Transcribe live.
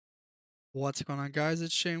What's going on, guys?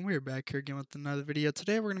 It's Shane. We're back here again with another video.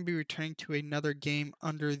 Today we're going to be returning to another game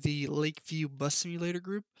under the Lakeview Bus Simulator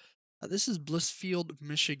group. This is Blissfield,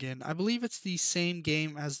 Michigan. I believe it's the same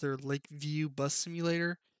game as their Lakeview Bus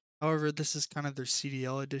Simulator. However, this is kind of their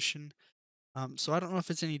CDL edition. So I don't know if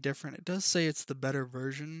it's any different. It does say it's the better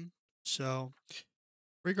version. So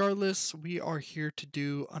regardless, we are here to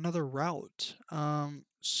do another route.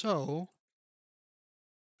 So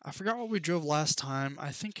I forgot what we drove last time. I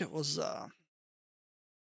think it was I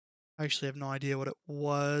actually have no idea what it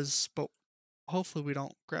was, but hopefully we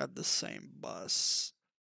don't grab the same bus.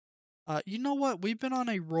 You know what? We've been on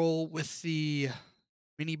a roll with the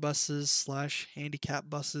minibuses slash handicap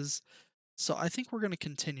buses, so I think we're going to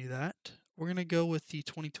continue that. We're going to go with the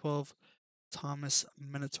 2012 Thomas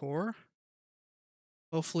Minotaur.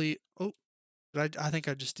 Hopefully, oh, I think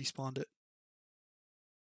I just despawned it.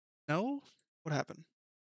 No? What happened?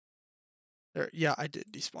 There, yeah, I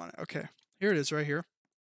did despawn it. Okay, here it is right here.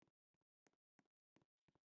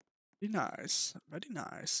 Very nice, very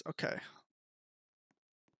nice. Okay.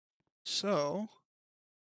 So,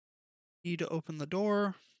 need to open the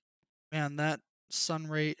door. Man, that sun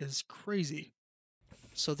ray is crazy.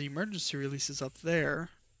 So the emergency release is up there.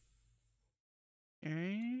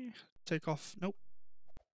 Okay. Take off. Nope.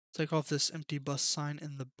 Take off this empty bus sign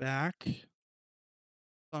in the back.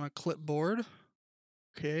 On a clipboard.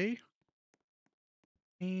 Okay.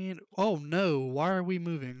 And oh no, why are we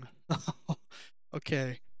moving?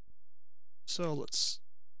 Okay. So let's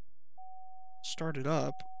start it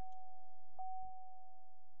up.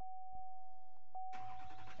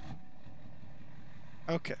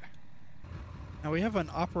 Okay. Now we have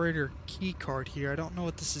an operator key card here. I don't know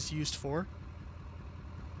what this is used for.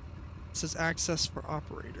 It says access for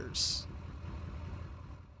operators.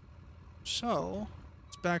 So,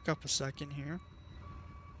 let's back up a second here.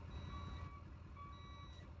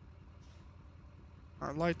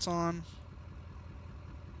 Our lights on.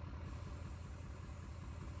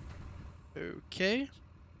 Okay.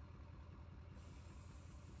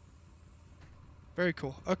 Very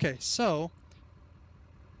cool. Okay, so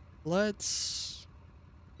let's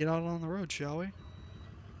get out on the road, shall we?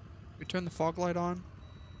 We turn the fog light on.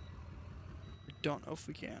 I don't know if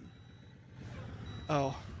we can.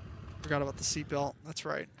 Oh, forgot about the seatbelt. That's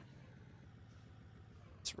right.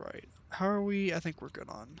 That's right. How are we? I think we're good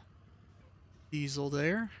on diesel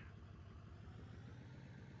there.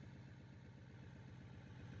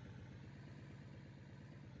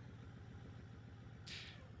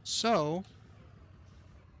 So,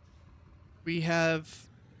 we have,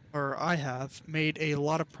 or I have, made a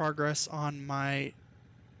lot of progress on my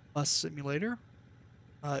bus simulator.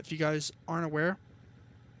 If you guys aren't aware,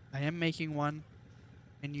 I am making one,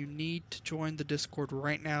 and you need to join the Discord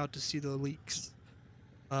right now to see the leaks.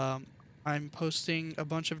 I'm posting a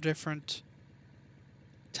bunch of different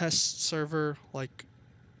test server like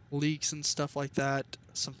leaks and stuff like that,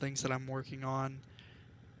 some things that I'm working on.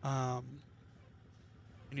 And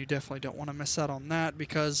you definitely don't want to miss out on that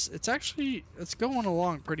because it's going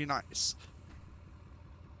along pretty nice.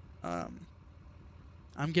 I'm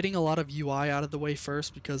getting a lot of UI out of the way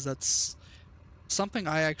first because that's something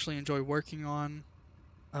I actually enjoy working on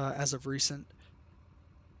as of recent.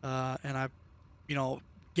 And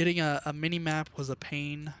getting a mini map was a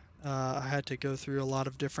pain. I had to go through a lot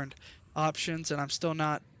of different options, and I'm still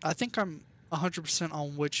not. I think I'm 100%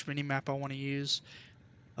 on which mini map I want to use.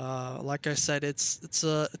 Like I said, it's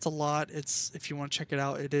a lot. It's if you want to check it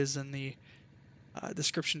out, it is in the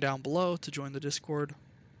description down below to join the Discord.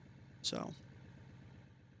 So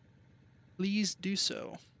please do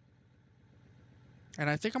so. And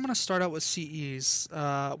I think I'm gonna start out with CEs.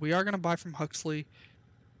 We are gonna buy from Huxley.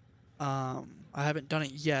 I haven't done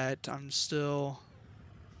it yet.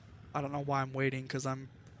 I don't know why I'm waiting because I'm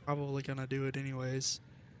probably gonna do it anyways.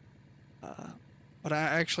 But I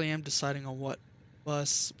actually am deciding on what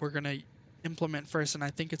bus we're gonna implement first, and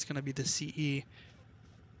I think it's gonna be the CE.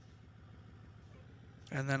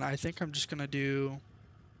 And then I think I'm just gonna do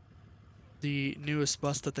the newest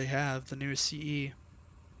bus that they have, the newest CE,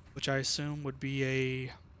 which I assume would be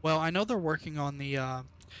a. Well, I know they're working on the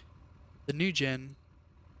new gen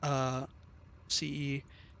CE.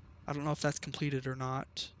 I don't know if that's completed or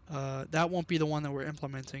not. That won't be the one that we're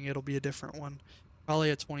implementing. It'll be a different one. Probably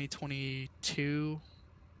a 2022,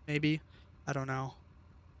 maybe. I don't know.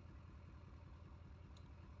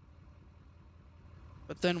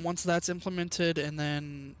 But then once that's implemented and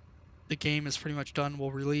then the game is pretty much done,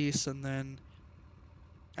 we'll release. And then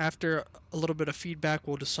after a little bit of feedback,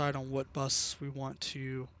 we'll decide on what bus we want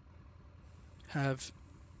to have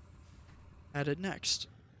added next.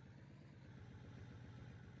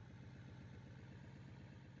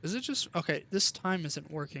 Is it just... Okay, this time isn't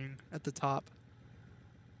working at the top.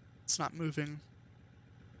 It's not moving.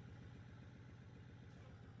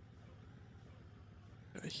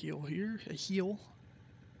 A heel here. A heel.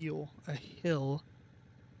 Heel. A hill.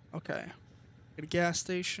 Okay. Get a gas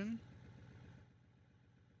station.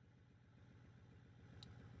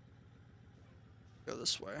 Go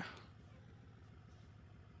this way.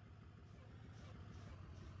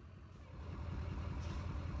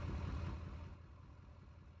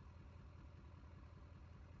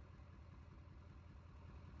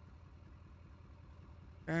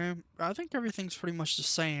 I think everything's pretty much the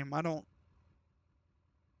same. I don't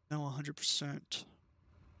know 100%.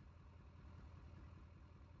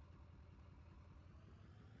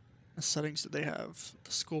 The settings that they have.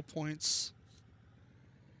 The school points.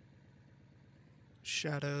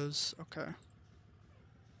 Shadows. Okay.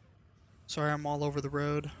 Sorry, I'm all over the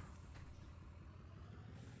road.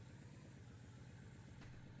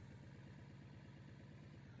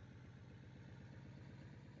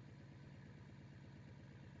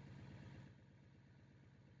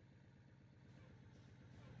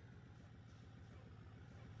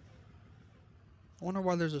 I wonder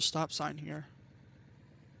why there's a stop sign here.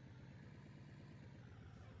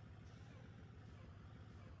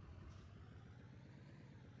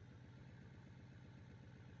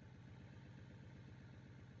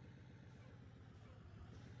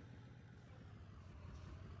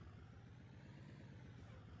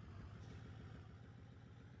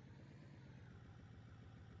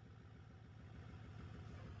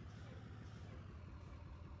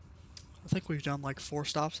 I think we've done like 4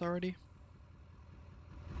 stops already.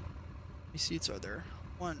 How many seats are there?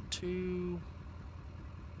 1, 2,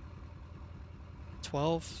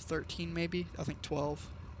 12, 13 maybe? I think 12.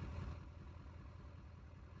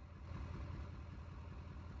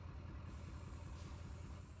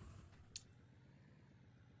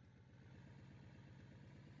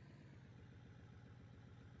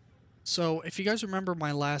 So if you guys remember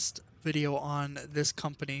my last video on this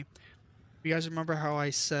company, you guys remember how I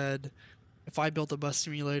said if I built a bus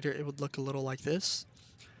simulator it would look a little like this?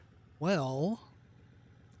 Well,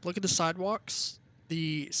 look at the sidewalks.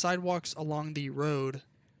 The sidewalks along the road,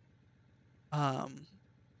 I've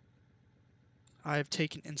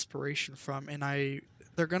taken inspiration from, and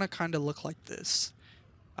they're gonna kind of look like this.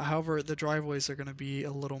 However, the driveways are gonna be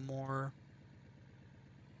a little more.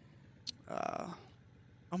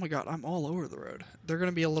 Oh my God, I'm all over the road. They're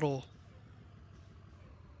gonna be a little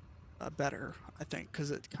better, I think, because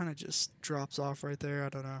it kind of just drops off right there. I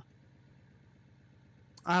don't know.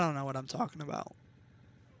 I don't know what I'm talking about,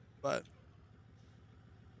 but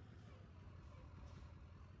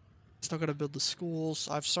still gotta build the schools.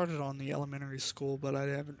 I've started on the elementary school, but I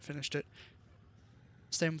haven't finished it.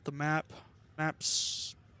 Same with the map.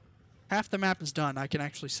 Maps. Half the map is done. I can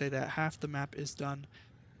actually say that. Half the map is done.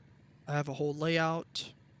 I have a whole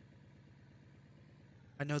layout.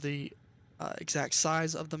 I know the exact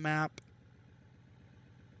size of the map.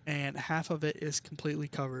 And half of it is completely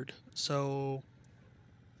covered. So,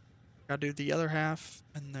 gotta do the other half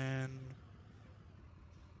and then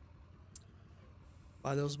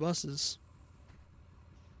buy those buses.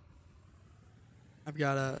 I've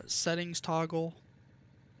got a settings toggle.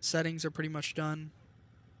 Settings are pretty much done.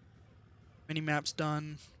 Minimap's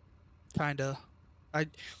done. Kinda.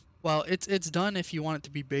 Well, it's done if you want it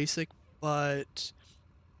to be basic, but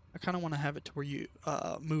I kind of want to have it to where you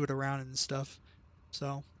move it around and stuff.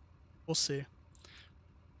 So, we'll see.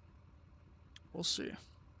 We'll see.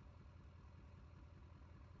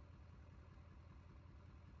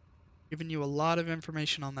 Giving you a lot of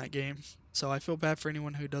information on that game, so I feel bad for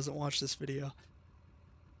anyone who doesn't watch this video.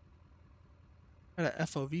 Got a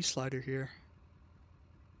FOV slider here.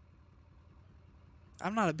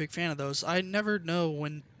 I'm not a big fan of those. I never know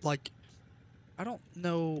when, like, I don't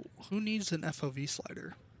know who needs an FOV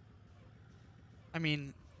slider. I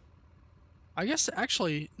mean, I guess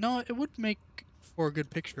actually, no, it would make for a good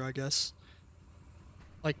picture, I guess.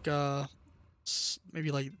 Like,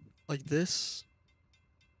 maybe like this.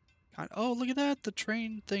 Oh, look at that! The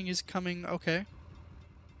train thing is coming. Okay.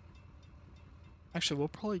 Actually, we'll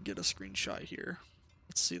probably get a screenshot here.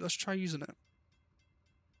 Let's see. Let's try using it.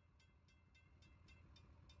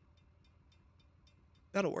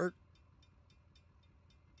 That'll work.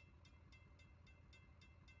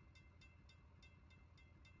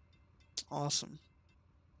 Awesome.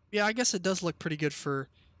 Yeah, I guess it does look pretty good for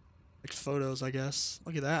like photos, I guess.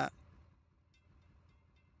 Look at that.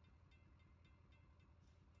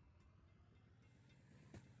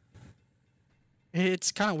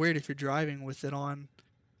 It's kind of weird if you're driving with it on.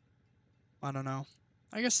 I don't know.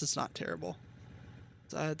 I guess it's not terrible.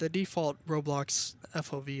 The default Roblox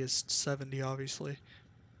FOV is 70, obviously.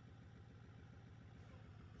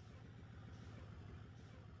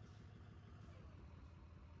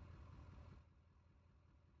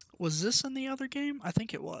 Was this in the other game? I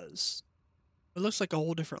think it was. It looks like a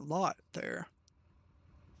whole different lot there.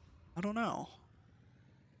 I don't know.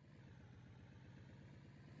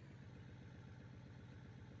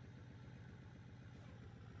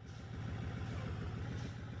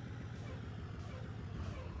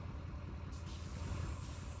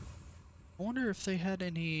 I wonder if they had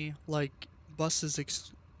any, like, buses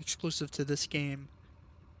exclusive to this game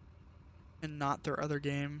and not their other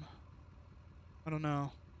game. I don't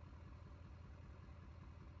know.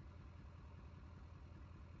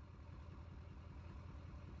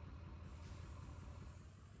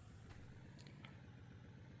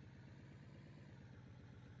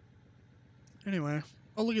 Anyway.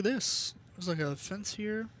 Oh, look at this. There's like a fence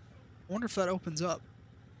here. I wonder if that opens up.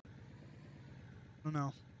 I don't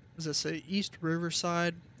know. Does it say East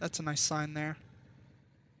Riverside? That's a nice sign there.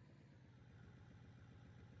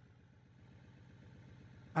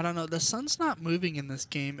 I don't know. The sun's not moving in this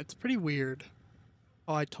game. It's pretty weird.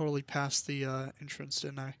 Oh, I totally passed the entrance,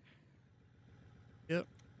 didn't I? Yep.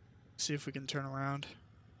 See if we can turn around.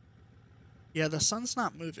 Yeah, the sun's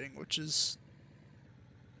not moving, which is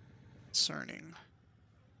concerning.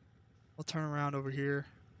 I'll turn around over here.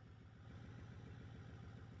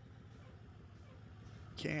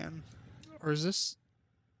 Can. Or is this...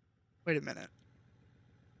 Wait a minute.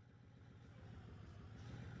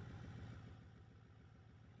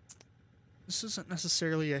 This isn't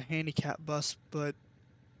necessarily a handicap bus, but...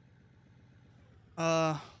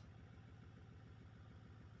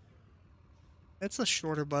 It's a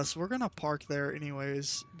shorter bus. We're gonna park there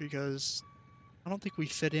anyways, because I don't think we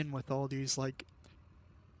fit in with all these, like,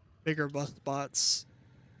 bigger bus spots.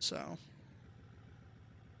 So...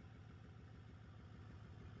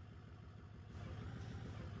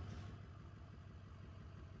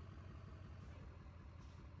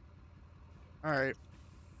 Alright.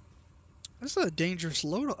 This is a dangerous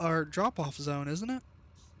load or drop-off zone, isn't it?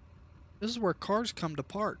 This is where cars come to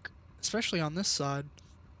park, especially on this side.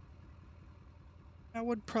 I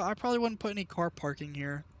probably wouldn't put any car parking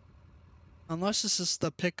here. Unless this is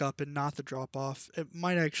the pickup and not the drop-off. It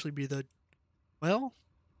might actually be the... Well...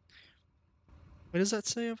 What does that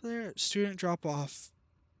say over there? Student drop-off.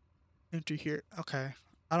 Enter here. Okay.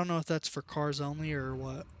 I don't know if that's for cars only or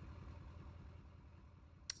what.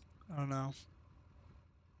 I don't know.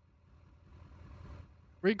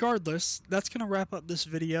 Regardless, that's going to wrap up this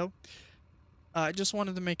video. I just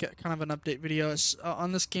wanted to make it kind of an update video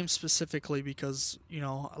on this game specifically because, you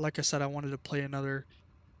know, like I said, I wanted to play another,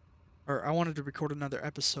 or I wanted to record another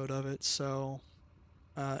episode of it, so,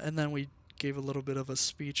 and then we gave a little bit of a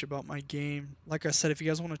speech about my game. Like I said, if you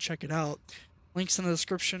guys want to check it out, links in the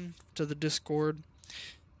description to the Discord.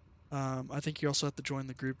 I think you also have to join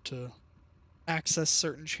the group to access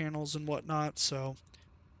certain channels and whatnot, so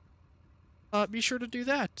be sure to do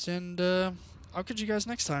that, and I'll catch you guys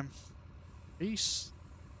next time. Peace.